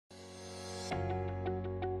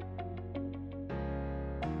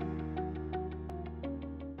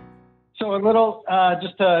So a little,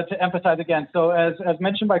 just to emphasize again, so as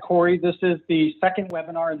mentioned by Corey, this is the second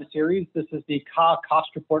webinar in the series. This is the CA Cost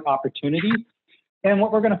Report Opportunity. And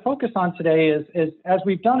what we're going to focus on today is as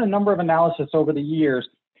we've done a number of analysis over the years,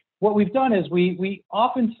 what we've done is we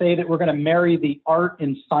often say that we're going to marry the art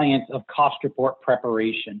and science of cost report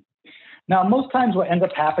preparation. Now, most times what ends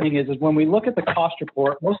up happening is when we look at the cost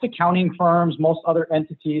report, most accounting firms, most other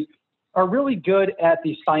entities are really good at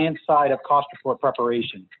the science side of cost report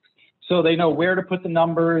preparation. So they know where to put the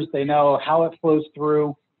numbers, they know how it flows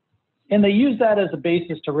through, and they use that as a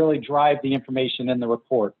basis to really drive the information in the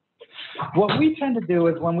report. What we tend to do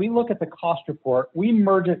is when we look at the cost report, we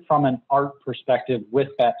merge it from an art perspective with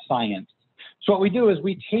that science. So what we do is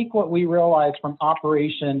we take what we realize from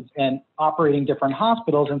operations and operating different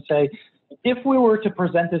hospitals and say, if we were to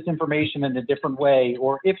present this information in a different way,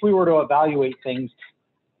 or if we were to evaluate things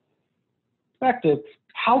perspective,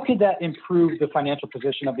 how could that improve the financial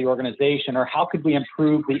position of the organization, or how could we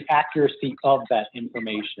improve the accuracy of that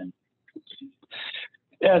information?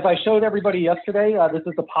 As I showed everybody yesterday, this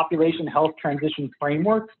is the Population Health Transition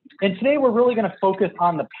Framework. And today we're really going to focus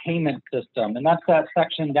on the payment system. And that's that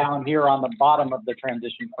section down here on the bottom of the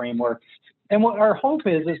transition framework. And what our hope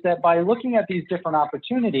is that by looking at these different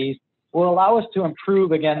opportunities will allow us to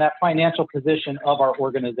improve, again, that financial position of our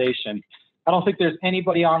organization. I don't think there's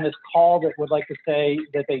anybody on this call that would like to say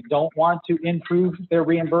that they don't want to improve their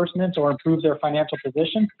reimbursements or improve their financial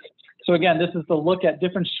position. So again, this is to look at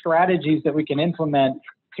different strategies that we can implement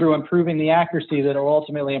through improving the accuracy that will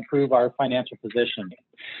ultimately improve our financial position.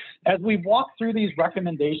 As we walk through these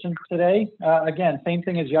recommendations today, again, same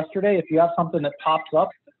thing as yesterday. If you have something that pops up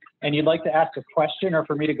and you'd like to ask a question or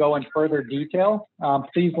for me to go in further detail,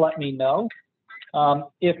 please let me know.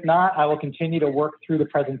 If not, I will continue to work through the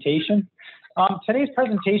presentation. Today's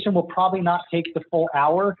presentation will probably not take the full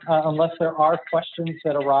hour unless there are questions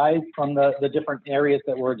that arise from the different areas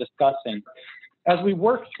that we're discussing. As we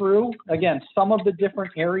work through, again, some of the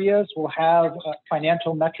different areas will have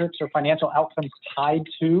financial metrics or financial outcomes tied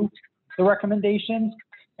to the recommendations,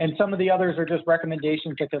 and some of the others are just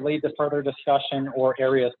recommendations that could lead to further discussion or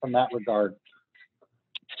areas from that regard.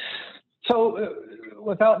 So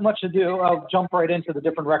without much ado, I'll jump right into the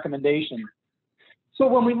different recommendations. So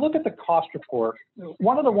when we look at the cost report,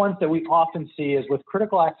 one of the ones that we often see is with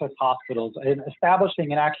critical access hospitals in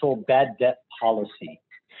establishing an actual bad debt policy.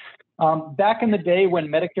 Back in the day when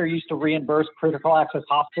Medicare used to reimburse critical access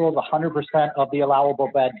hospitals 100% of the allowable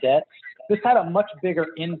bad debt, this had a much bigger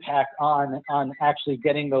impact on actually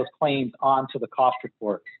getting those claims onto the cost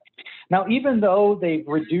report. Now, even though they've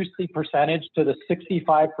reduced the percentage to the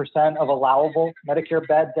 65% of allowable Medicare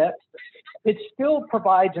bad debt, it still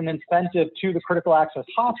provides an incentive to the critical access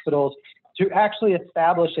hospitals to actually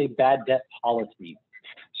establish a bad debt policy.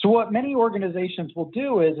 So what many organizations will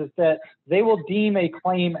do is that they will deem a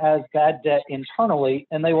claim as bad debt internally,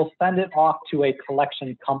 and they will send it off to a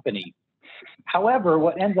collection company. However,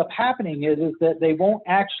 what ends up happening is that they won't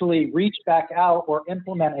actually reach back out or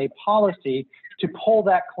implement a policy to pull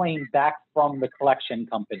that claim back from the collection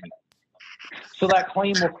company. So that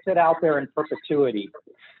claim will sit out there in perpetuity.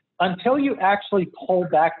 Until you actually pull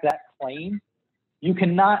back that claim, you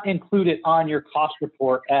cannot include it on your cost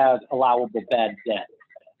report as allowable bad debt.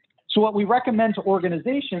 So what we recommend to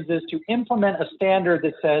organizations is to implement a standard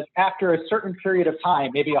that says after a certain period of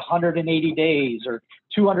time, maybe 180 days or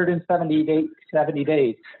 270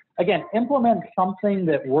 days, again, implement something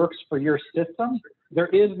that works for your system. There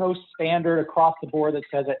is no standard across the board that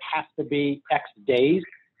says it has to be X days.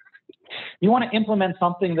 You want to implement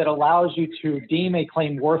something that allows you to deem a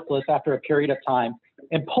claim worthless after a period of time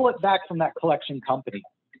and pull it back from that collection company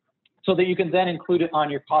so that you can then include it on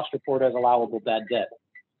your cost report as allowable bad debt.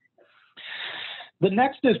 The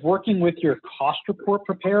next is working with your cost report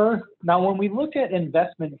preparer. Now, when we look at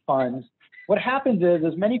investment funds, what happens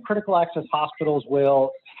is many critical access hospitals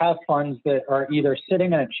will have funds that are either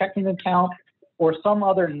sitting in a checking account or some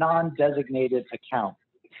other non-designated account.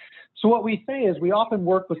 So what we say is we often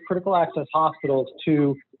work with critical access hospitals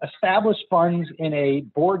to establish funds in a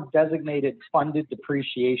board-designated funded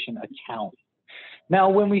depreciation account. Now,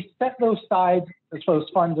 when we set those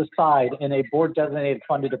funds aside in a board-designated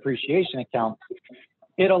funded depreciation account,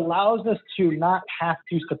 it allows us to not have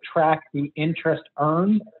to subtract the interest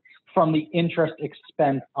earned from the interest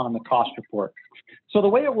expense on the cost report. So the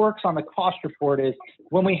way it works on the cost report is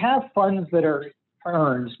when we have funds that are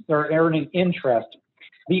earned, they're earning interest,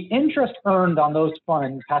 the interest earned on those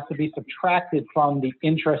funds has to be subtracted from the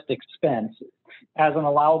interest expense as an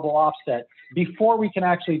allowable offset before we can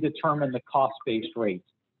actually determine the cost-based rate.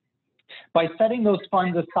 By setting those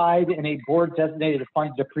funds aside in a board-designated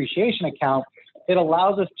funds depreciation account, it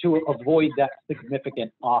allows us to avoid that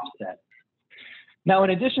significant offset. Now,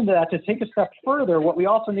 in addition to that, to take a step further, what we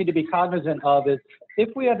also need to be cognizant of is if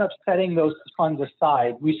we end up setting those funds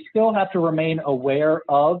aside, we still have to remain aware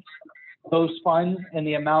of those funds and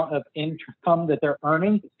the amount of income that they're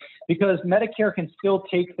earning, because Medicare can still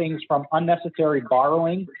take things from unnecessary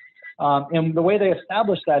borrowing. And the way they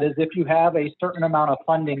establish that is if you have a certain amount of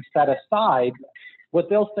funding set aside, what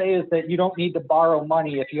they'll say is that you don't need to borrow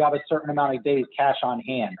money if you have a certain amount of days cash on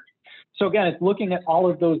hand. So again, it's looking at all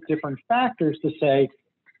of those different factors to say,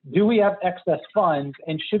 do we have excess funds,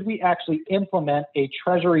 and should we actually implement a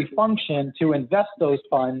treasury function to invest those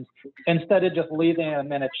funds instead of just leaving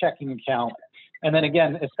them in a checking account? And then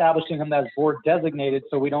again, establishing them as board designated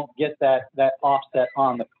so we don't get that offset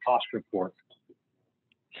on the cost report.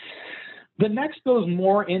 The next goes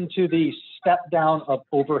more into the step down of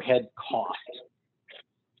overhead costs.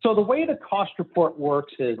 So the way the cost report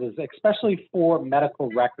works is especially for medical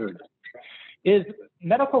records, is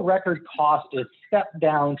medical record cost is stepped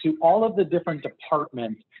down to all of the different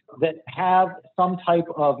departments that have some type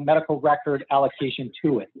of medical record allocation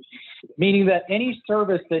to it. Meaning that any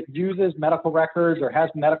service that uses medical records or has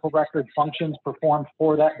medical record functions performed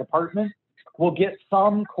for that department will get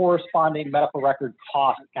some corresponding medical record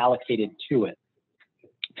cost allocated to it.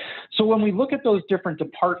 So when we look at those different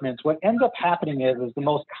departments, what ends up happening is the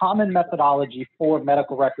most common methodology for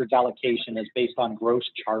medical records allocation is based on gross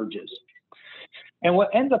charges. And what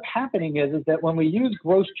ends up happening is that when we use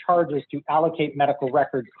gross charges to allocate medical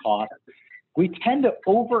records costs, we tend to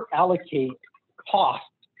over allocate costs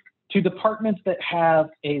to departments that have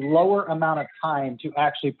a lower amount of time to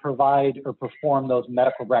actually provide or perform those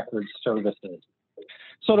medical records services.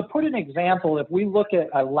 So to put an example, if we look at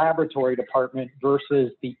a laboratory department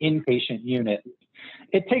versus the inpatient unit,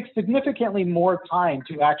 it takes significantly more time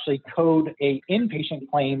to actually code an inpatient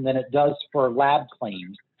claim than it does for lab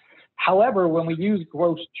claims. However, when we use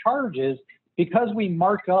gross charges, because we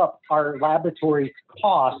mark up our laboratory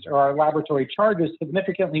costs or our laboratory charges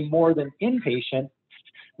significantly more than inpatient,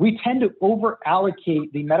 we tend to over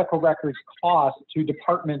allocate the medical records costs to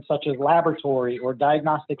departments such as laboratory or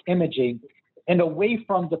diagnostic imaging and away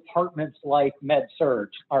from departments like med-surg,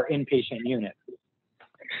 our inpatient unit.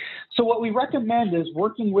 So what we recommend is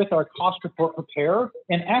working with our cost report preparer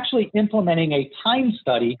and actually implementing a time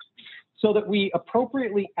study so that we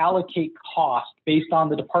appropriately allocate costs based on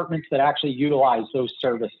the departments that actually utilize those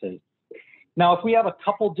services. Now, if we have a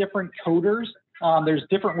couple different coders, there's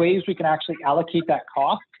different ways we can actually allocate that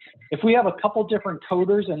cost. If we have a couple different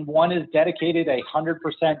coders and one is dedicated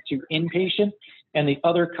 100% to inpatient and the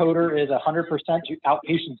other coder is 100% to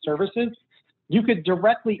outpatient services, you could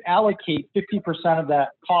directly allocate 50% of that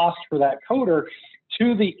cost for that coder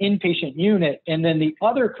to the inpatient unit, and then the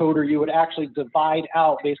other coder you would actually divide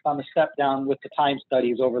out based on the step down with the time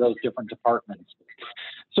studies over those different departments.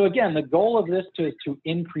 So again, the goal of this is to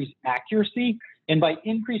increase accuracy, and by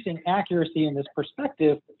increasing accuracy in this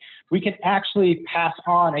perspective, we can actually pass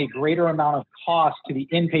on a greater amount of cost to the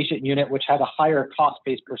inpatient unit, which has a higher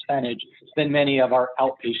cost-based percentage than many of our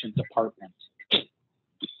outpatient departments.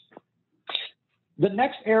 The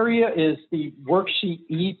next area is the worksheet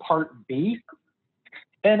E, Part B.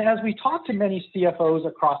 And as we talk to many CFOs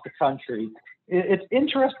across the country, it's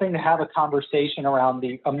interesting to have a conversation around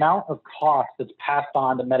the amount of cost that's passed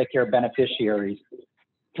on to Medicare beneficiaries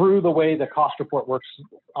through the way the cost report works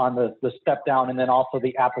on the step down and then also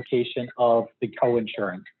the application of the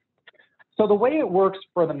co-insurance. So the way it works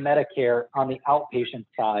for the Medicare on the outpatient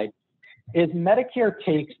side is Medicare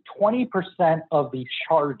takes 20% of the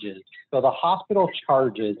charges, so the hospital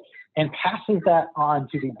charges, and passes that on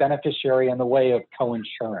to the beneficiary in the way of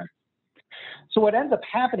co-insurance. So what ends up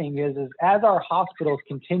happening is as our hospitals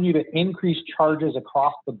continue to increase charges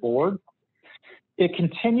across the board, it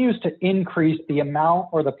continues to increase the amount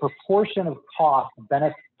or the proportion of cost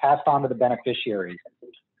passed on to the beneficiaries.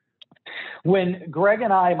 When Greg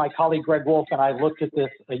and I, my colleague Greg Wolf and I looked at this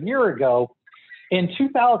a year ago, in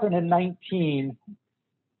 2019,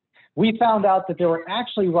 we found out that there were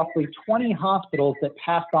actually roughly 20 hospitals that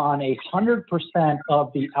passed on 100%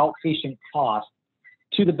 of the outpatient cost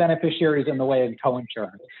to the beneficiaries in the way of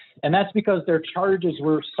co-insurance. And that's because their charges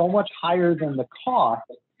were so much higher than the cost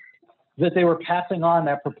that they were passing on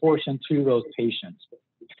that proportion to those patients.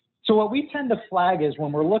 So what we tend to flag is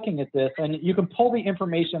when we're looking at this, and you can pull the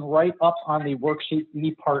information right up on the worksheet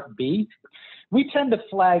E Part B, we tend to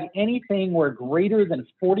flag anything where greater than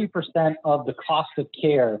 40% of the cost of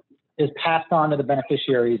care is passed on to the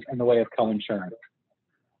beneficiaries in the way of co-insurance.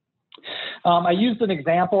 I used an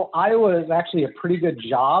example. Iowa is actually a pretty good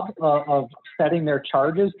job of setting their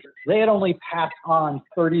charges. They had only passed on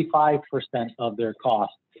 35% of their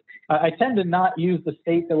costs. I tend to not use the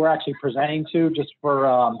state that we're actually presenting to just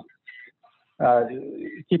for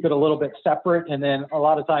keep it a little bit separate. And then a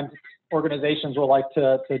lot of times organizations will like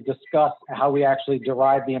to discuss how we actually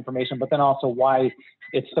derive the information, but then also why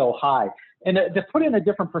it's so high. And to put in a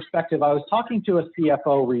different perspective, I was talking to a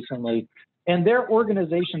CFO recently, and their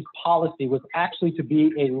organization's policy was actually to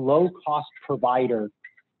be a low-cost provider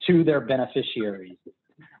to their beneficiaries.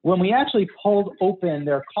 When we actually pulled open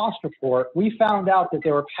their cost report, we found out that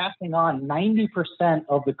they were passing on 90%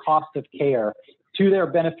 of the cost of care to their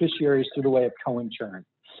beneficiaries through the way of coinsurance.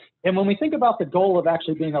 And when we think about the goal of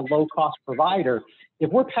actually being a low-cost provider,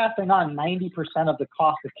 if we're passing on 90% of the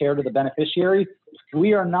cost of care to the beneficiary,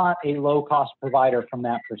 we are not a low-cost provider from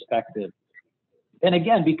that perspective. And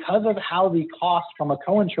again, because of how the cost from a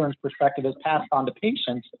coinsurance perspective is passed on to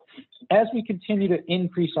patients, as we continue to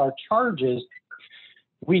increase our charges,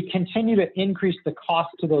 we continue to increase the cost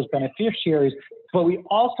to those beneficiaries, but we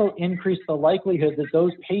also increase the likelihood that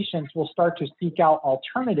those patients will start to seek out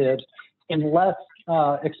alternatives in less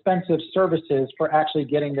expensive services for actually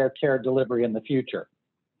getting their care delivery in the future.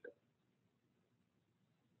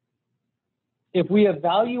 If we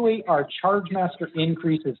evaluate our ChargeMaster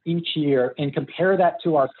increases each year and compare that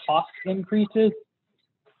to our cost increases,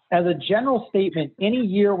 as a general statement, any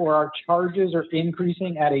year where our charges are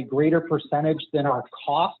increasing at a greater percentage than our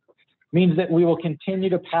cost means that we will continue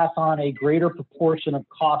to pass on a greater proportion of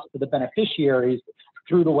cost to the beneficiaries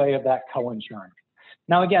through the way of that coinsurance.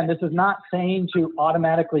 Now, again, this is not saying to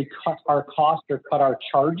automatically cut our cost or cut our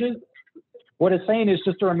charges. What it's saying is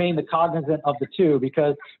just to remain the cognizant of the two,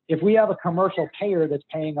 because if we have a commercial payer that's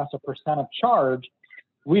paying us a percent of charge,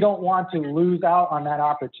 we don't want to lose out on that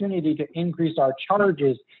opportunity to increase our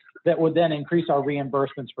charges that would then increase our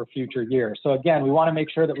reimbursements for future years. So again, we want to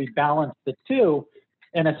make sure that we balance the two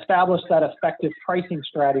and establish that effective pricing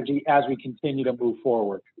strategy as we continue to move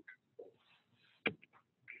forward.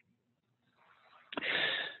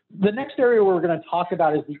 The next area we're going to talk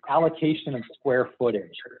about is the allocation of square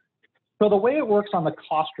footage. So the way it works on the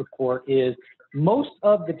cost report is most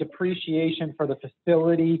of the depreciation for the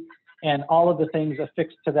facility and all of the things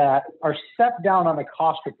affixed to that are stepped down on the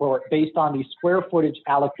cost report based on the square footage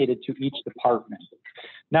allocated to each department.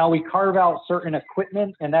 Now we carve out certain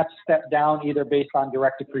equipment, and that's stepped down either based on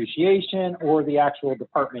direct depreciation or the actual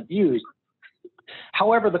department used.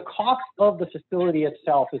 However, the cost of the facility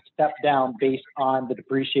itself is stepped down based on the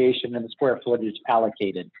depreciation and the square footage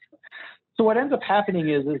allocated. So what ends up happening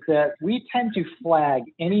is that we tend to flag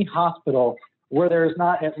any hospital where there is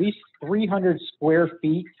not at least 300 square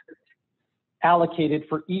feet allocated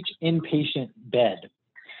for each inpatient bed.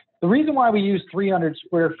 The reason why we use 300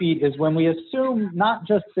 square feet is when we assume not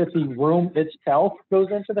just that the room itself goes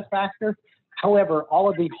into the factor, however, all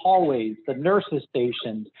of the hallways, the nurses'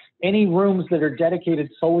 stations, any rooms that are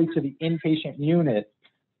dedicated solely to the inpatient unit,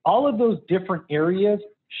 all of those different areas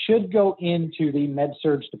should go into the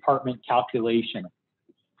med-surg department calculation.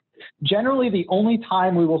 Generally, the only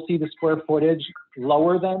time we will see the square footage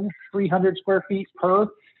lower than 300 square feet per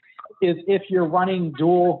is if you're running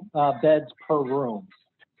dual beds per room.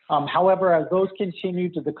 However, as those continue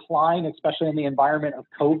to decline, especially in the environment of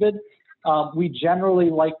COVID, we generally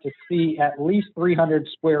like to see at least 300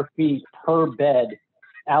 square feet per bed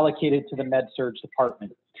allocated to the med-surg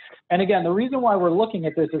department. And again, the reason why we're looking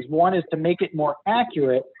at this is one is to make it more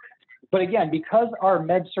accurate, but again, because our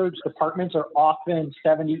med-surg departments are often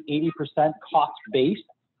 70, 80% cost-based,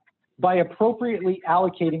 by appropriately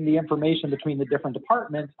allocating the information between the different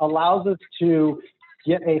departments allows us to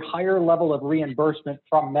get a higher level of reimbursement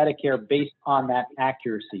from Medicare based on that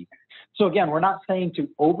accuracy. So again, we're not saying to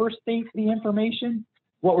overstate the information.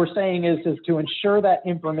 What we're saying is to ensure that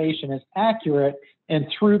information is accurate, and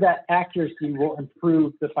through that accuracy will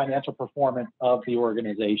improve the financial performance of the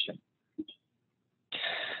organization.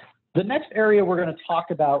 The next area we're going to talk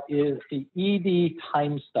about is the ED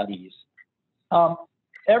time studies.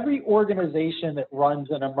 Every organization that runs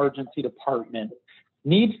an emergency department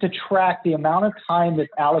needs to track the amount of time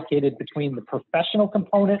that's allocated between the professional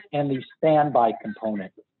component and the standby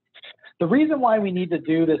component. The reason why we need to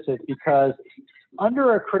do this is because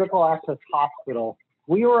under a critical access hospital,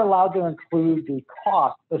 we are allowed to include the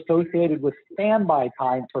cost associated with standby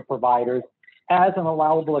time for providers as an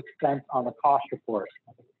allowable expense on the cost report.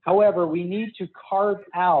 However, we need to carve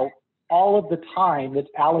out all of the time that's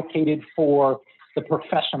allocated for the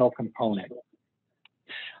professional component.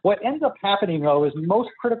 What ends up happening, though, is most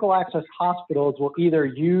critical access hospitals will either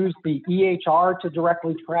use the EHR to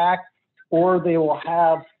directly track, or they will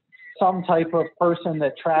have some type of person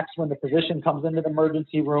that tracks when the physician comes into the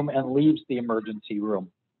emergency room and leaves the emergency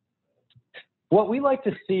room. What we like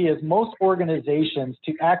to see is most organizations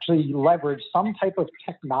to actually leverage some type of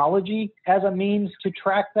technology as a means to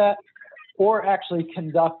track that, or actually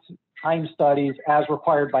conduct time studies as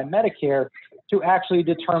required by Medicare to actually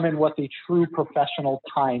determine what the true professional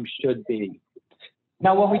time should be.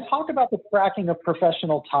 Now, when we talk about the tracking of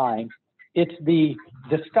professional time, it's the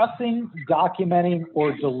discussing, documenting,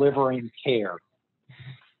 or delivering care.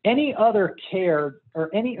 Any other care or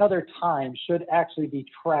any other time should actually be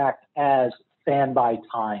tracked as standby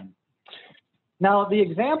time. Now, the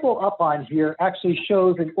example up on here actually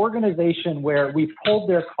shows an organization where we pulled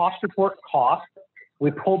their cost report costs,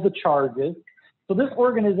 we pulled the charges. So this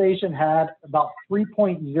organization had about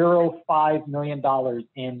 $3.05 million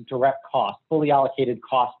in direct costs, fully allocated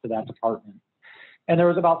costs to that department. And there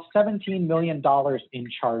was about $17 million in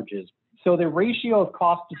charges. So the ratio of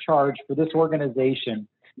cost to charge for this organization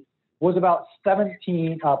was about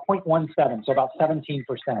 17.17, so about 17%.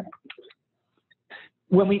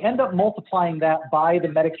 When we end up multiplying that by the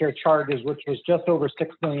Medicare charges, which was just over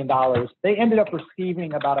 $6 million, they ended up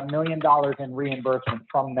receiving about $1 million in reimbursement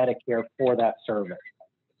from Medicare for that service.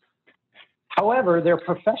 However, their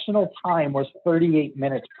professional time was 38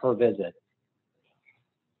 minutes per visit.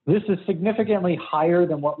 This is significantly higher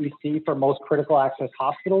than what we see for most critical access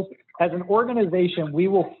hospitals. As an organization, we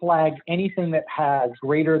will flag anything that has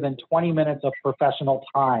greater than 20 minutes of professional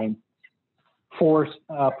time for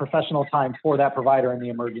that provider in the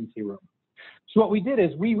emergency room. So what we did is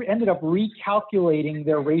we ended up recalculating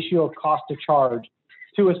their ratio of cost to charge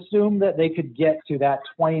to assume that they could get to that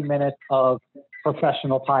 20 minutes of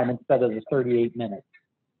professional time instead of the 38 minutes.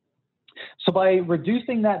 So by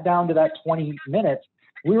reducing that down to that 20 minutes,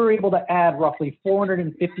 we were able to add roughly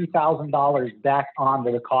 $450,000 back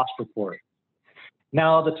onto the cost report.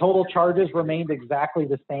 Now, the total charges remained exactly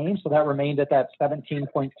the same, so that remained at that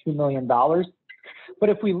 $17.2 million. But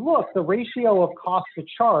if we look, the ratio of cost to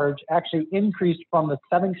charge actually increased from the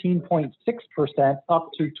 17.6% up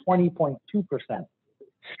to 20.2%.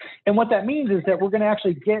 And what that means is that we're going to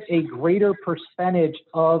actually get a greater percentage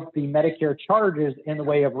of the Medicare charges in the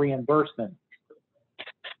way of reimbursement.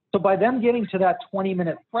 So by them getting to that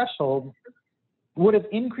 20-minute threshold, would have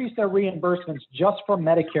increased their reimbursements just from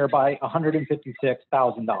Medicare by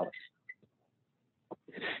 $156,000.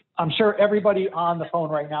 I'm sure everybody on the phone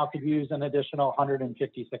right now could use an additional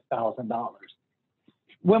 $156,000.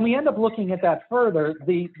 When we end up looking at that further,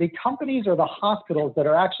 the companies or the hospitals that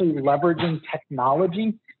are actually leveraging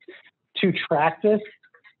technology to track this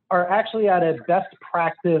are actually at a best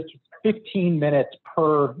practice 15 minutes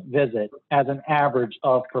per visit as an average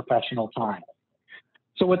of professional time.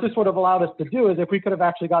 So what this would have allowed us to do is if we could have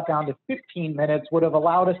actually got down to 15 minutes, would have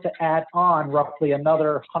allowed us to add on roughly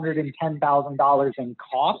another $110,000 in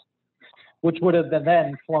cost, which would have been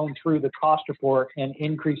then flown through the cost report and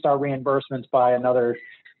increased our reimbursements by another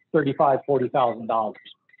 $35,000, $40,000.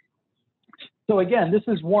 So again, this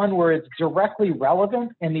is one where it's directly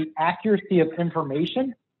relevant and the accuracy of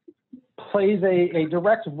information plays a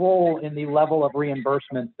direct role in the level of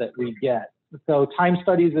reimbursements that we get. So time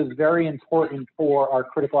studies is very important for our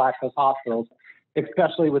critical access hospitals,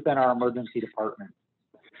 especially within our emergency department.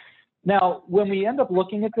 Now, when we end up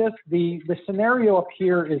looking at this, the scenario up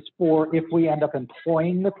here is for if we end up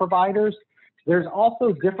employing the providers. There's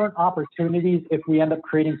also different opportunities if we end up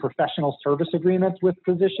creating professional service agreements with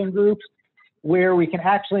physician groups, where we can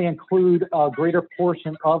actually include a greater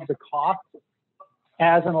portion of the cost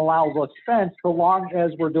as an allowable expense, so long as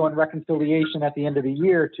we're doing reconciliation at the end of the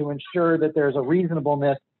year to ensure that there's a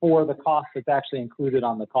reasonableness for the cost that's actually included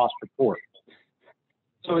on the cost report.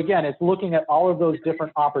 So again, it's looking at all of those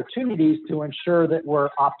different opportunities to ensure that we're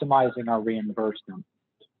optimizing our reimbursement.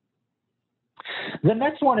 The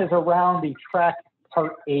next one is around the track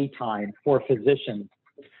Part A time for physicians.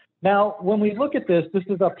 Now, when we look at this, this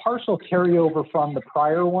is a partial carryover from the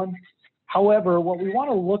prior one. However, what we want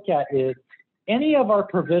to look at is any of our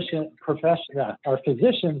physicians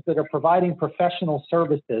that are providing professional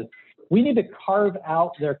services, we need to carve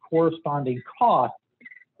out their corresponding costs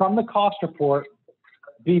from the cost report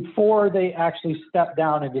before they actually step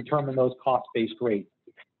down and determine those cost-based rates.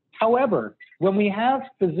 However, when we have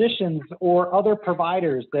physicians or other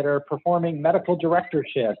providers that are performing medical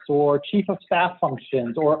directorships or chief of staff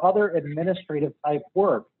functions or other administrative type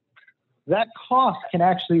work, that cost can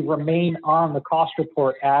actually remain on the cost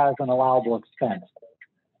report as an allowable expense.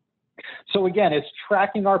 So again, it's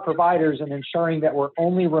tracking our providers and ensuring that we're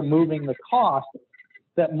only removing the cost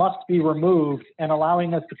that must be removed and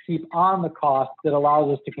allowing us to keep on the cost that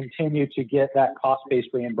allows us to continue to get that cost-based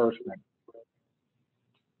reimbursement.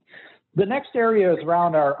 The next area is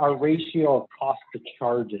around our ratio of cost to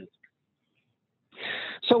charges.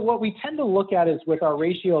 So what we tend to look at is with our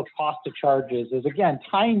ratio of cost to charges is, again,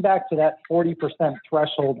 tying back to that 40%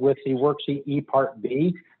 threshold with the worksheet E Part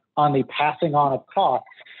B on the passing on of costs.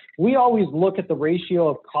 We always look at the ratio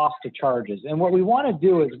of cost to charges. And what we want to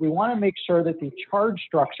do is we want to make sure that the charge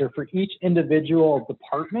structure for each individual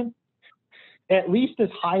department at least is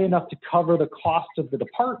high enough to cover the cost of the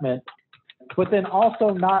department, but then also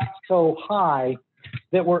not so high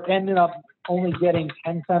that we're ending up only getting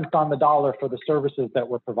 10 cents on the dollar for the services that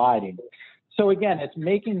we're providing. So again, it's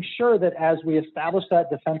making sure that as we establish that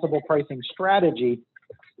defensible pricing strategy,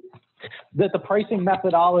 that the pricing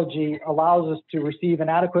methodology allows us to receive an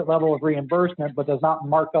adequate level of reimbursement, but does not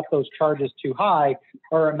mark up those charges too high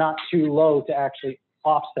or not too low to actually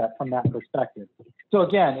offset from that perspective. So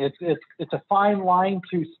again, it's a fine line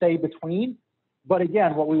to stay between. But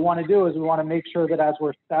again, what we want to do is we want to make sure that as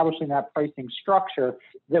we're establishing that pricing structure,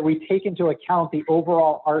 that we take into account the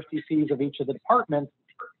overall RCCs of each of the departments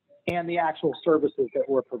and the actual services that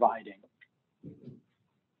we're providing.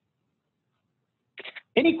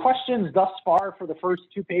 Any questions thus far for the first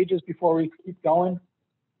 2 pages before we keep going?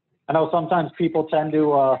 I know sometimes people tend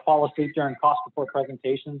to fall asleep during cost report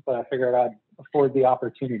presentations, but I figured I'd afford the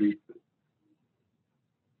opportunity.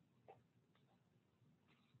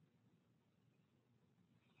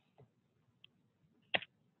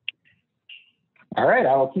 All right,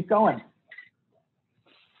 I will keep going.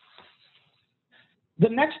 The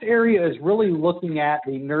next area is really looking at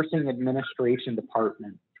the nursing administration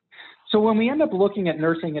department. So when we end up looking at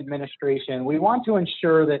nursing administration, we want to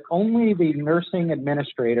ensure that only the nursing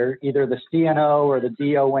administrator, either the CNO or the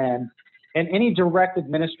DON, and any direct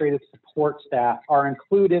administrative support staff are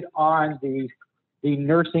included on the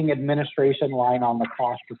nursing administration line on the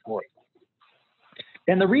cost report.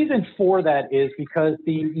 And the reason for that is because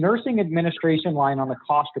the nursing administration line on the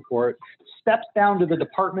cost report steps down to the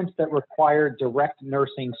departments that require direct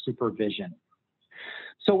nursing supervision.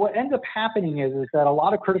 So what ends up happening is that a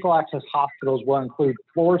lot of critical access hospitals will include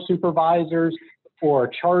floor supervisors or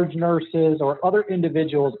charge nurses or other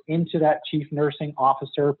individuals into that chief nursing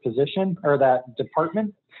officer position or that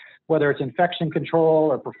department, whether it's infection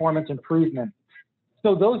control or performance improvement.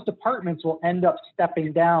 So those departments will end up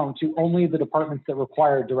stepping down to only the departments that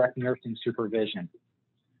require direct nursing supervision.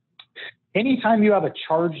 Anytime you have a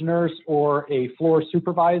charge nurse or a floor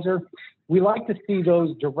supervisor, we like to see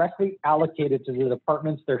those directly allocated to the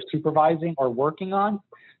departments they're supervising or working on,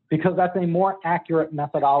 because that's a more accurate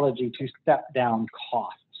methodology to step down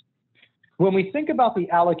costs. When we think about the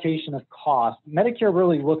allocation of cost, Medicare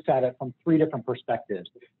really looks at it from 3 different perspectives.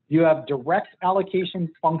 You have direct allocation,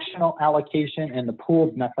 functional allocation, and the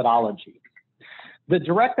pooled methodology. The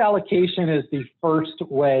direct allocation is the first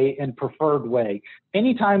way and preferred way.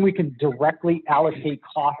 Anytime we can directly allocate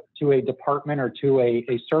costs to a department or to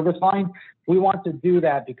a service line, we want to do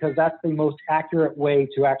that because that's the most accurate way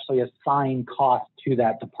to actually assign costs to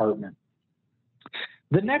that department.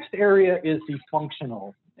 The next area is the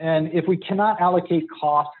functional. And if we cannot allocate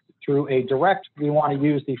costs through a direct, we want to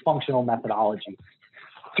use the functional methodology.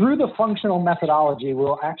 Through the functional methodology,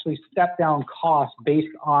 we'll actually step down costs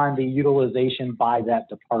based on the utilization by that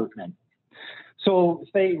department. So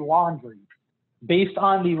say laundry. Based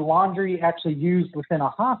on the laundry actually used within a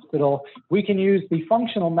hospital, we can use the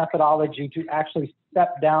functional methodology to actually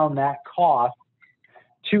step down that cost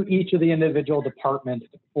to each of the individual departments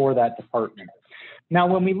for that department. Now,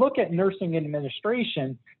 when we look at nursing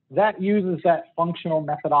administration, that uses that functional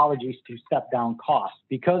methodologies to step down costs.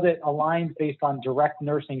 Because it aligns based on direct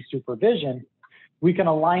nursing supervision, we can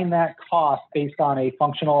align that cost based on a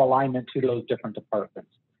functional alignment to those different departments.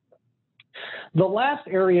 The last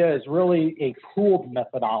area is really a pooled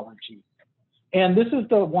methodology. And this is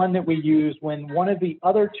the one that we use when one of the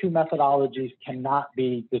other 2 methodologies cannot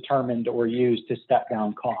be determined or used to step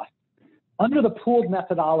down costs. Under the pooled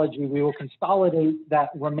methodology, we will consolidate that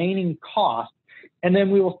remaining cost, and then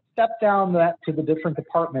we will step down that to the different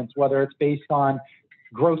departments, whether it's based on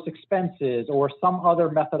gross expenses or some other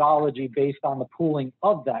methodology based on the pooling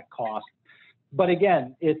of that cost. But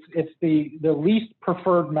again, it's the least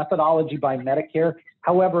preferred methodology by Medicare.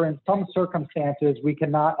 However, in some circumstances, we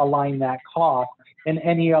cannot align that cost in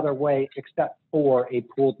any other way except for a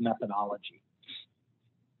pooled methodology.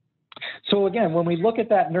 So again, when we look at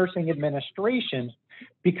that nursing administration,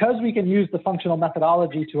 because we can use the functional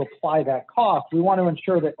methodology to apply that cost, we want to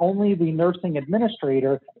ensure that only the nursing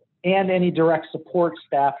administrator and any direct support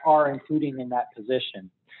staff are included in that position.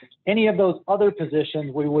 Any of those other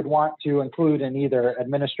positions we would want to include in either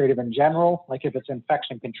administrative in general, like if it's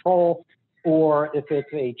infection control, or if it's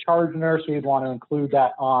a charge nurse, we'd want to include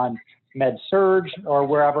that on Med-Surg, or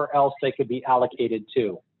wherever else they could be allocated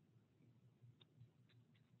to.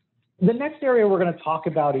 The next area we're going to talk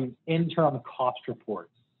about is interim cost reports.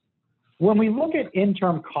 When we look at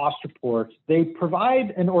interim cost reports, they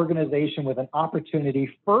provide an organization with an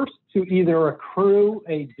opportunity first to either accrue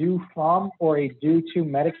a due from or a due to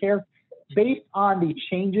Medicare based on the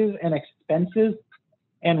changes in expenses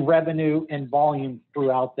and revenue and volume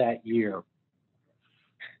throughout that year.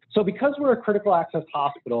 So because we're a critical access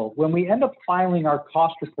hospital, when we end up filing our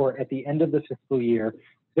cost report at the end of the fiscal year,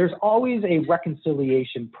 there's always a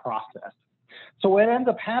reconciliation process. So what ends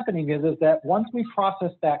up happening is that once we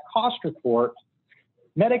process that cost report,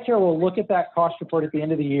 Medicare will look at that cost report at the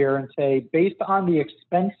end of the year and say, based on the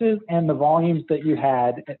expenses and the volumes that you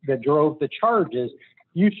had that drove the charges,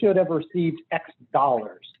 you should have received X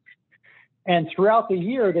dollars. And throughout the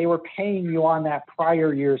year, they were paying you on that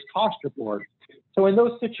prior year's cost report. So in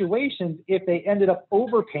those situations, if they ended up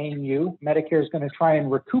overpaying you, Medicare is going to try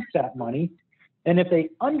and recoup that money. And if they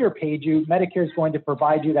underpaid you, Medicare is going to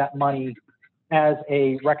provide you that money as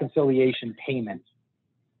a reconciliation payment.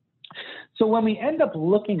 So when we end up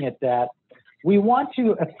looking at that, we want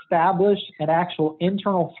to establish an actual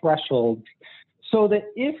internal threshold so that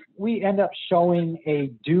if we end up showing a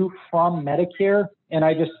due from Medicare, and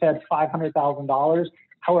I just said $500,000,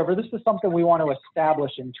 however, this is something we want to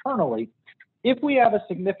establish internally. If we have a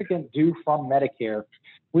significant due from Medicare,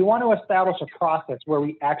 we want to establish a process where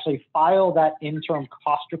we actually file that interim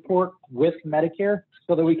cost report with Medicare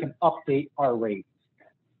so that we can update our rate.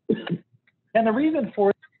 And the reason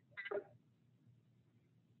for it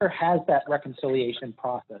has that reconciliation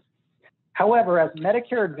process. However, as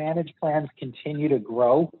Medicare Advantage plans continue to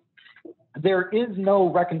grow, there is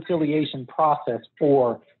no reconciliation process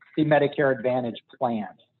for the Medicare Advantage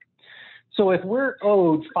plans. So if we're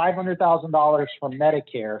owed $500,000 from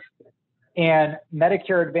Medicare and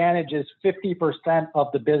Medicare Advantage is 50% of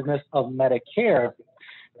the business of Medicare,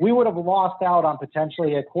 we would have lost out on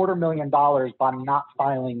potentially $250,000 by not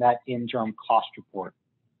filing that interim cost report.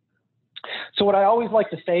 So what I always like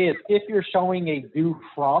to say is if you're showing a due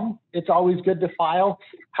from, it's always good to file.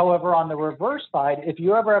 However, on the reverse side, if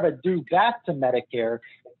you ever have a due back to Medicare,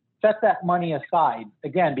 set that money aside.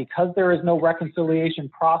 Again, because there is no reconciliation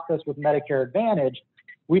process with Medicare Advantage,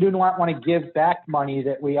 we do not want to give back money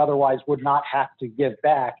that we otherwise would not have to give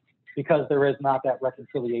back because there is not that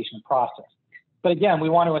reconciliation process. But again, we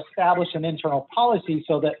want to establish an internal policy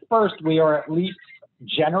so that first we are at least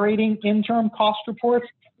generating interim cost reports,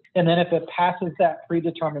 and then if it passes that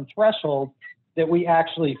predetermined threshold, that we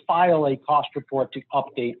actually file a cost report to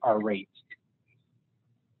update our rates.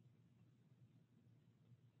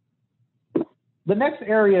 The next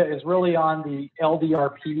area is really on the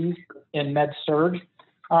LDRPs in Med-Surg.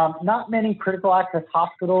 Not many critical access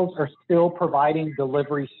hospitals are still providing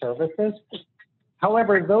delivery services.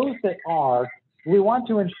 However, those that are, we want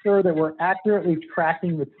to ensure that we're accurately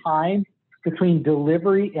tracking the time between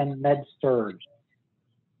delivery and Med-Surg.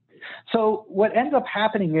 So what ends up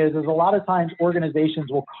happening is a lot of times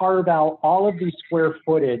organizations will carve out all of the square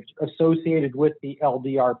footage associated with the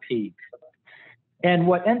LDRP. And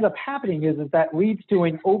what ends up happening is that leads to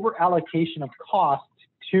an over allocation of cost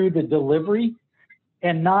to the delivery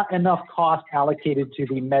and not enough cost allocated to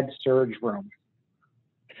the Med-Surg room.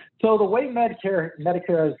 So the way Medicare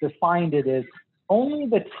has defined it is only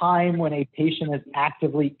the time when a patient is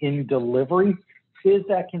actively in delivery is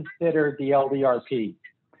that considered the LDRP.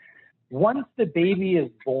 Once the baby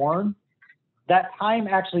is born, that time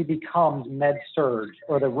actually becomes Med-Surg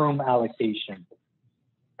or the room allocation.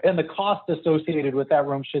 And the cost associated with that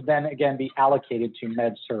room should then again be allocated to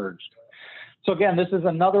Med-Surg. So again, this is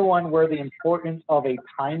another one where the importance of a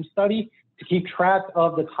time study to keep track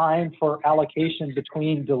of the time for allocation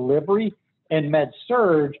between delivery and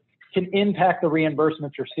Med-Surg can impact the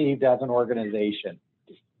reimbursements received as an organization.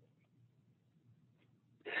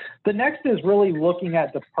 The next is really looking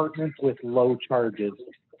at departments with low charges.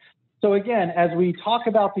 So again, as we talk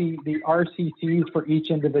about the RCCs for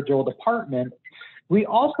each individual department, we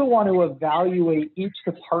also want to evaluate each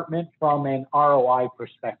department from an ROI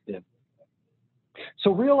perspective.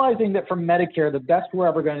 So realizing that for Medicare, the best we're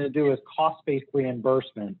ever going to do is cost-based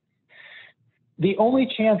reimbursement. The only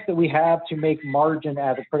chance that we have to make margin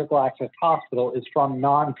as a critical access hospital is from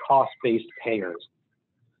non-cost-based payers.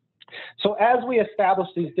 So as we establish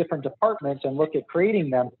these different departments and look at creating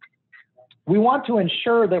them, we want to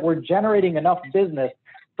ensure that we're generating enough business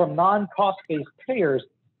from non-cost-based payers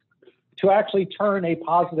to actually turn a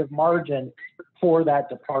positive margin for that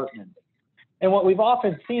department. And what we've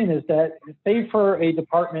often seen is that, say for a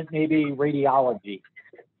department, maybe radiology,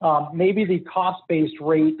 Maybe the cost-based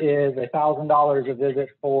rate is $1,000 a visit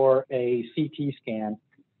for a CT scan.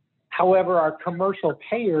 However, our commercial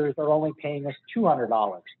payers are only paying us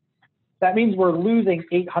 $200. That means we're losing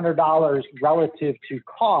 $800 relative to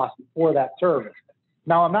cost for that service.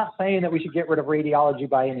 Now, I'm not saying that we should get rid of radiology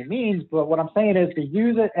by any means, but what I'm saying is to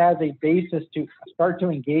use it as a basis to start to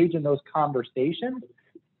engage in those conversations,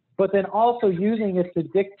 but then also using it to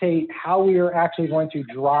dictate how we are actually going to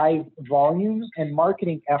drive volumes and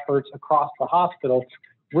marketing efforts across the hospital,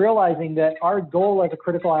 realizing that our goal as a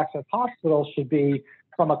critical access hospital should be,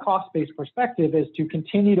 from a cost-based perspective, is to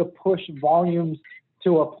continue to push volumes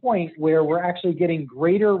to a point where we're actually getting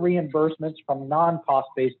greater reimbursements from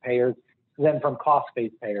non-cost-based payers than from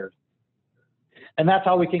cost-based payers. And that's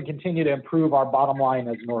how we can continue to improve our bottom line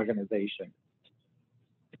as an organization.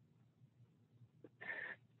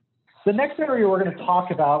 The next area we're going to talk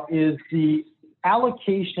about is the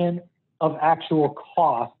allocation of actual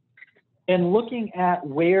costs and looking at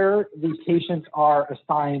where the patients are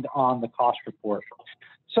assigned on the cost report.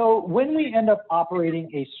 So when we end up operating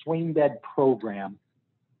a swing bed program,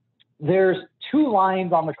 there's two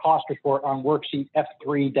lines on the cost report on worksheet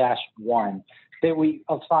F3-1 that we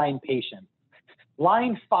assign patients.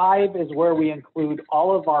 Line 5 is where we include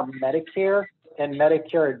all of our Medicare and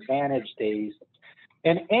Medicare Advantage days.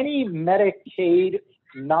 And any Medicaid,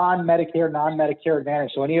 non-Medicare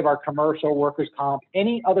Advantage, so any of our commercial, workers' comp,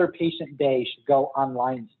 any other patient day should go on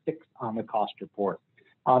line 6 on the cost report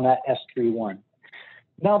on that S3-1.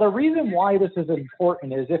 Now, the reason why this is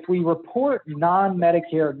important is if we report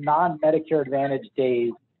non-Medicare Advantage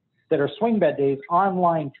days that are swing bed days on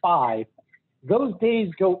line 5, those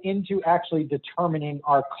days go into actually determining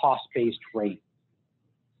our cost-based rate.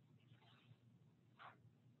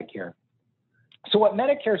 Medicare. So what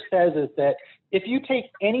Medicare says is that if you take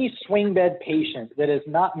any swing bed patient that is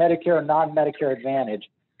not Medicare or non-Medicare Advantage,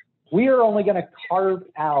 we are only going to carve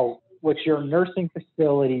out what's your nursing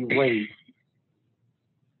facility rate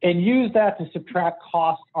and use that to subtract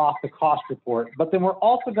costs off the cost report. But then we're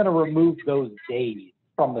also going to remove those days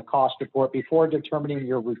from the cost report before determining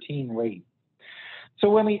your routine rate. So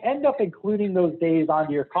when we end up including those days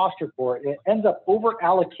onto your cost report, it ends up over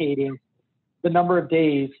allocating the number of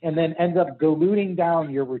days and then ends up diluting down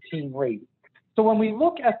your routine rate. So when we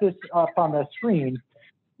look at this up on the screen,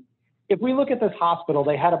 if we look at this hospital,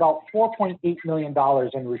 they had about $4.8 million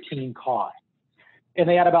in routine costs. And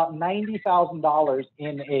they had about $90,000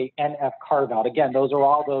 in a NF carve-out. Again, those are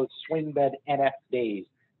all those swing bed NF days.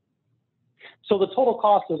 So the total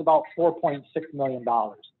cost was about $4.6 million.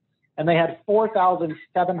 And they had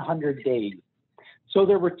 4,700 days. So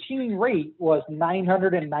their routine rate was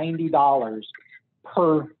 $990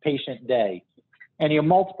 per patient day. And you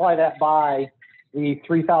multiply that by the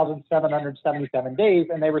 3,777 days,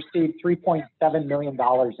 and they received $3.7 million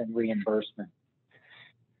in reimbursement.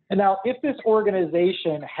 And now, if this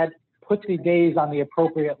organization had put the days on the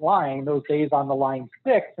appropriate line, those days on the line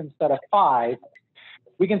 6 instead of 5,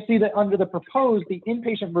 we can see that under the proposed, the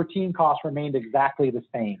inpatient routine cost remained exactly the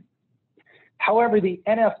same. However, the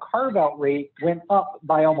NF carve-out rate went up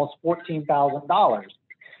by almost $14,000.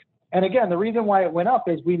 And again, the reason why it went up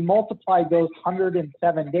is we multiplied those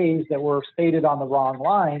 107 days that were stated on the wrong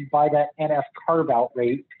line by that NF carve-out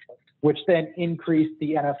rate, which then increased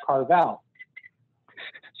the NF carve-out.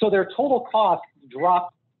 So their total cost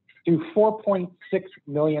dropped to $4.6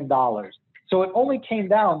 million. So it only came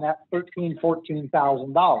down that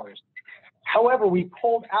 $14,000. However, we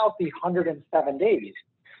pulled out the 107 days.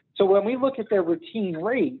 So when we look at their routine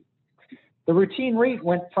rate, the routine rate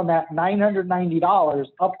went from that $990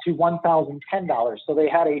 up to $1,010. So they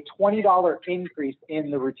had a $20 increase in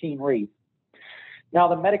the routine rate. Now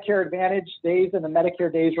the Medicare Advantage days and the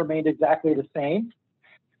Medicare days remained exactly the same.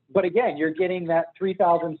 But again, you're getting that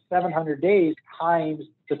 3,700 days times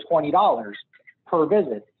the $20 per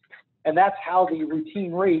visit. And that's how the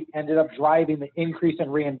routine rate ended up driving the increase in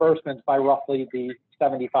reimbursements by roughly the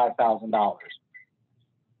 $75,000.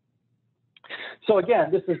 So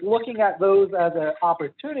again, this is looking at those as an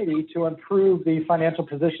opportunity to improve the financial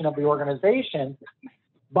position of the organization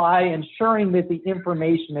by ensuring that the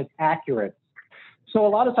information is accurate. So a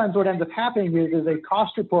lot of times what ends up happening is a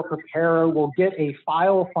cost report preparer will get a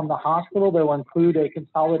file from the hospital that will include a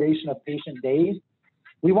consolidation of patient days.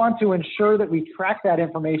 We want to ensure that we track that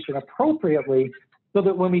information appropriately so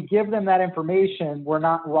that when we give them that information, we're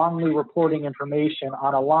not wrongly reporting information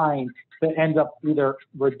on a line that ends up either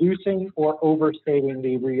reducing or overstating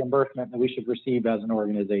the reimbursement that we should receive as an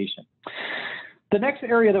organization. The next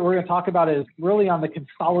area that we're going to talk about is really on the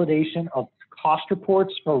consolidation of cost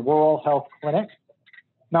reports for rural health clinics.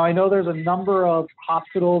 Now, I know there's a number of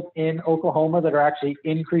hospitals in Oklahoma that are actually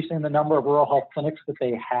increasing the number of rural health clinics that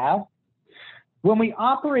they have. When we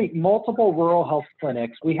operate multiple rural health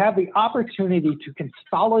clinics, we have the opportunity to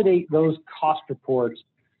consolidate those cost reports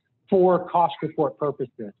for cost report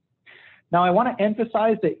purposes. Now, I want to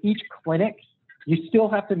emphasize that each clinic, you still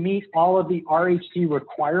have to meet all of the RHC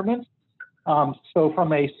requirements. So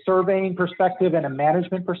from a surveying perspective and a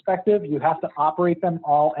management perspective, you have to operate them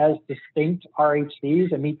all as distinct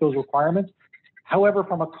RHCs and meet those requirements. However,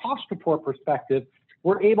 from a cost report perspective,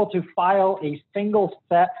 we're able to file a single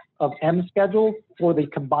set of M schedules for the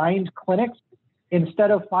combined clinics instead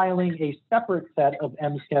of filing a separate set of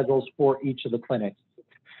M schedules for each of the clinics.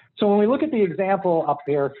 So when we look at the example up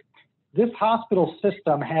here, this hospital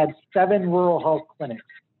system had 7 rural health clinics.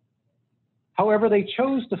 However, they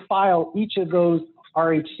chose to file each of those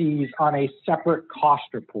RHCs on a separate cost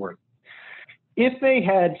report. If they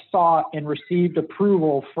had sought and received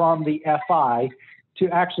approval from the FI to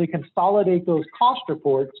actually consolidate those cost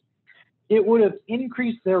reports, it would have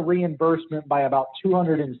increased their reimbursement by about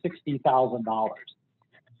 $260,000.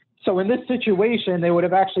 So in this situation, they would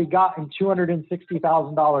have actually gotten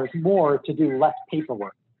 $260,000 more to do less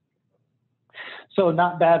paperwork. So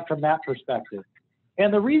not bad from that perspective.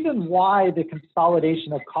 And the reason why the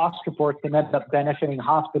consolidation of cost reports can end up benefiting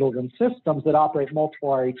hospitals and systems that operate multiple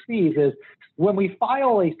RHCs is when we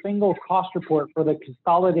file a single cost report for the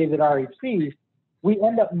consolidated RHCs, we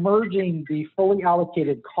end up merging the fully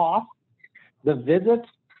allocated costs, the visits,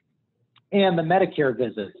 and the Medicare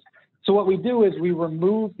visits. So what we do is we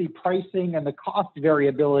remove the pricing and the cost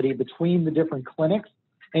variability between the different clinics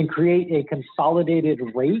and create a consolidated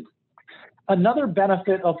rate. Another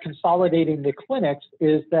benefit of consolidating the clinics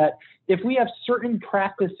is that if we have certain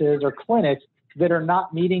practices or clinics that are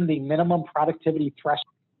not meeting the minimum productivity threshold,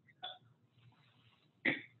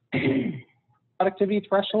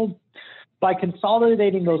 by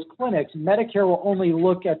consolidating those clinics, Medicare will only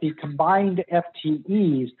look at the combined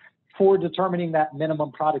FTEs for determining that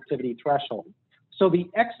minimum productivity threshold. So the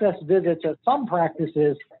excess visits at some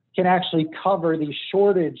practices can actually cover the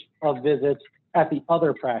shortage of visits at the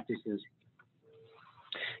other practices.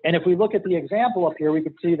 And if we look at the example up here, we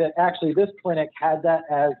can see that actually this clinic had that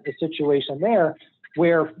as a situation there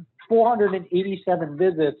where 487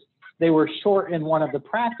 visits, they were short in one of the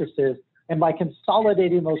practices. And by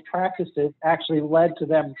consolidating those practices actually led to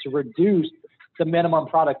them to reduce the minimum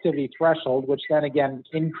productivity threshold, which then again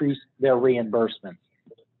increased their reimbursement.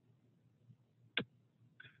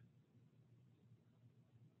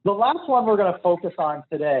 The last one we're going to focus on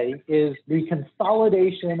today is the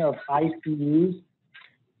consolidation of ICUs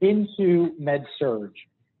into med-surg.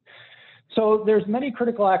 So there's many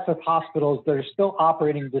critical access hospitals that are still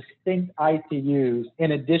operating distinct ICUs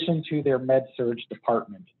in addition to their med-surg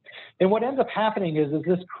department. And what ends up happening is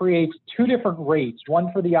this creates 2 different rates,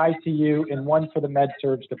 one for the ICU and one for the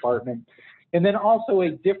med-surg department. And then also a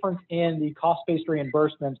difference in the cost-based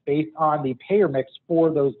reimbursements based on the payer mix for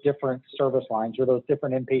those different service lines or those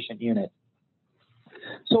different inpatient units.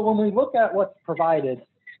 So when we look at what's provided,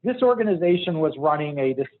 this organization was running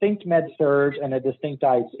a distinct med-surg and a distinct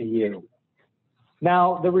ICU.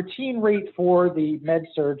 Now, the routine rate for the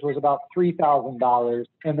med-surg was about $3,000,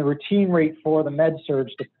 and the routine rate for the med-surg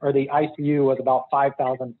or the ICU was about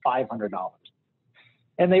 $5,500.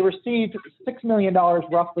 And they received $6 million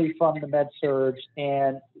roughly from the med-surg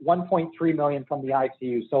and $1.3 million from the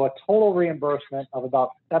ICU. So a total reimbursement of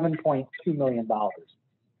about $7.2 million.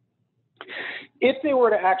 If they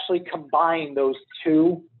were to actually combine those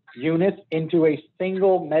 2 units into a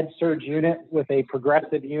single med-surg unit with a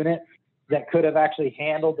progressive unit that could have actually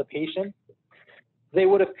handled the patient, they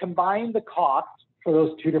would have combined the costs for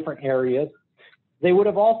those 2 different areas. They would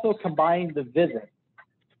have also combined the visits.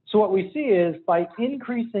 So what we see is by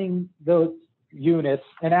increasing those units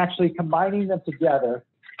and actually combining them together,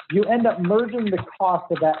 you end up merging the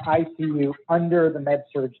cost of that ICU under the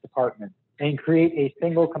med-surg department and create a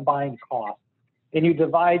single combined cost. And you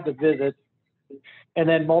divide the visits and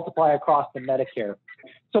then multiply across the Medicare.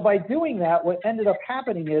 So by doing that, what ended up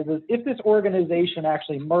happening is if this organization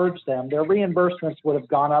actually merged them, their reimbursements would have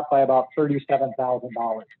gone up by about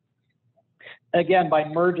 $37,000. Again, by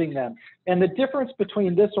merging them. And the difference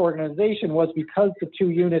between this organization was because the 2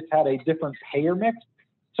 units had a different payer mix.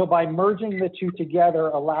 So by merging the 2 together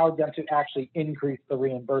allowed them to actually increase the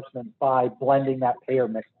reimbursement by blending that payer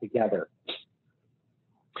mix together.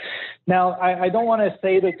 Now, I don't want to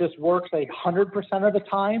say that this works 100% of the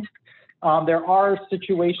time. There are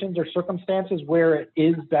situations or circumstances where it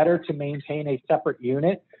is better to maintain a separate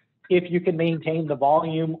unit if you can maintain the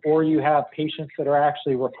volume or you have patients that are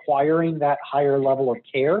actually requiring that higher level of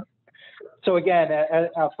care. So again,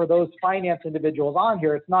 for those finance individuals on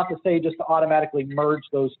here, it's not to say just to automatically merge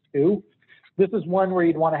those two. This is one where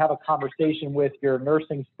you'd want to have a conversation with your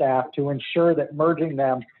nursing staff to ensure that merging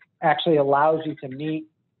them actually allows you to meet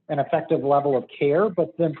an effective level of care,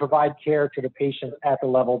 but then provide care to the patient at the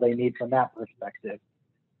level they need from that perspective.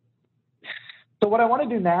 So what I want to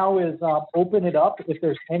do now is open it up if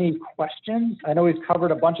there's any questions. I know we've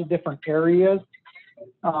covered a bunch of different areas.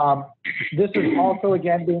 This is also,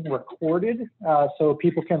 again, being recorded, so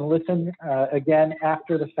people can listen again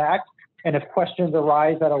after the fact. And if questions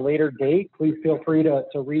arise at a later date, please feel free to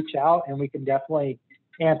reach out, and we can definitely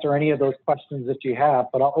answer any of those questions that you have.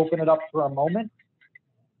 But I'll open it up for a moment.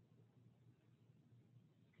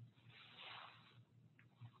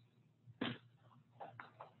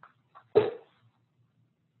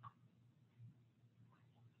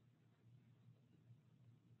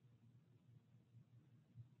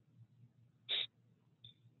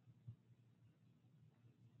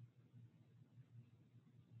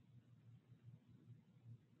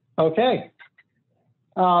 Okay.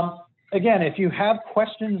 Again, if you have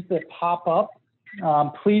questions that pop up,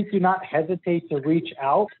 please do not hesitate to reach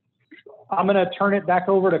out. I'm going to turn it back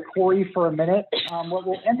over to Corey for a minute. What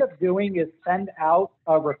we'll end up doing is send out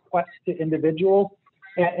a request to individuals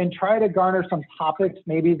and try to garner some topics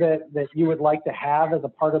maybe that you would like to have as a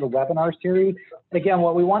part of the webinar series. Again,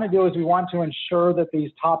 what we want to do is we want to ensure that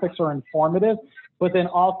these topics are informative, but then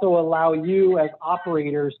also allow you as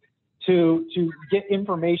operators to get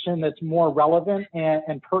information that's more relevant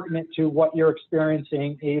and pertinent to what you're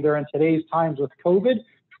experiencing either in today's times with COVID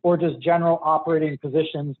or just general operating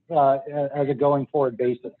positions as a going forward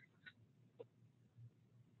basis.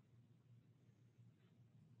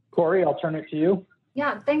 Corey, I'll turn it to you.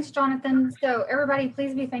 Yeah, thanks, Jonathan. So everybody,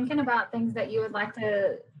 please be thinking about things that you would like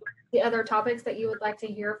to, the other topics that you would like to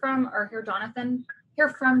hear from or hear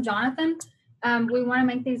from Jonathan. We want to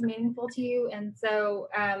make these meaningful to you, and so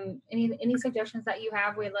any suggestions that you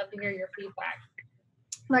have, we'd love to hear your feedback.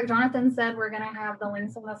 Like Jonathan said, we're going to have the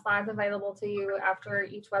links on the slides available to you after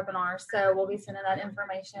each webinar, so we'll be sending that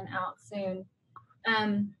information out soon.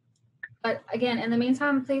 But again, in the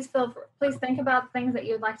meantime, please think about things that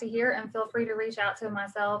you'd like to hear, and feel free to reach out to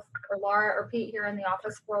myself or Laura or Pete here in the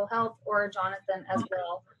office of Oral Health, or Jonathan as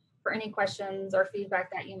well, for any questions or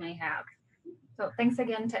feedback that you may have. So thanks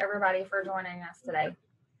again to everybody for joining us today.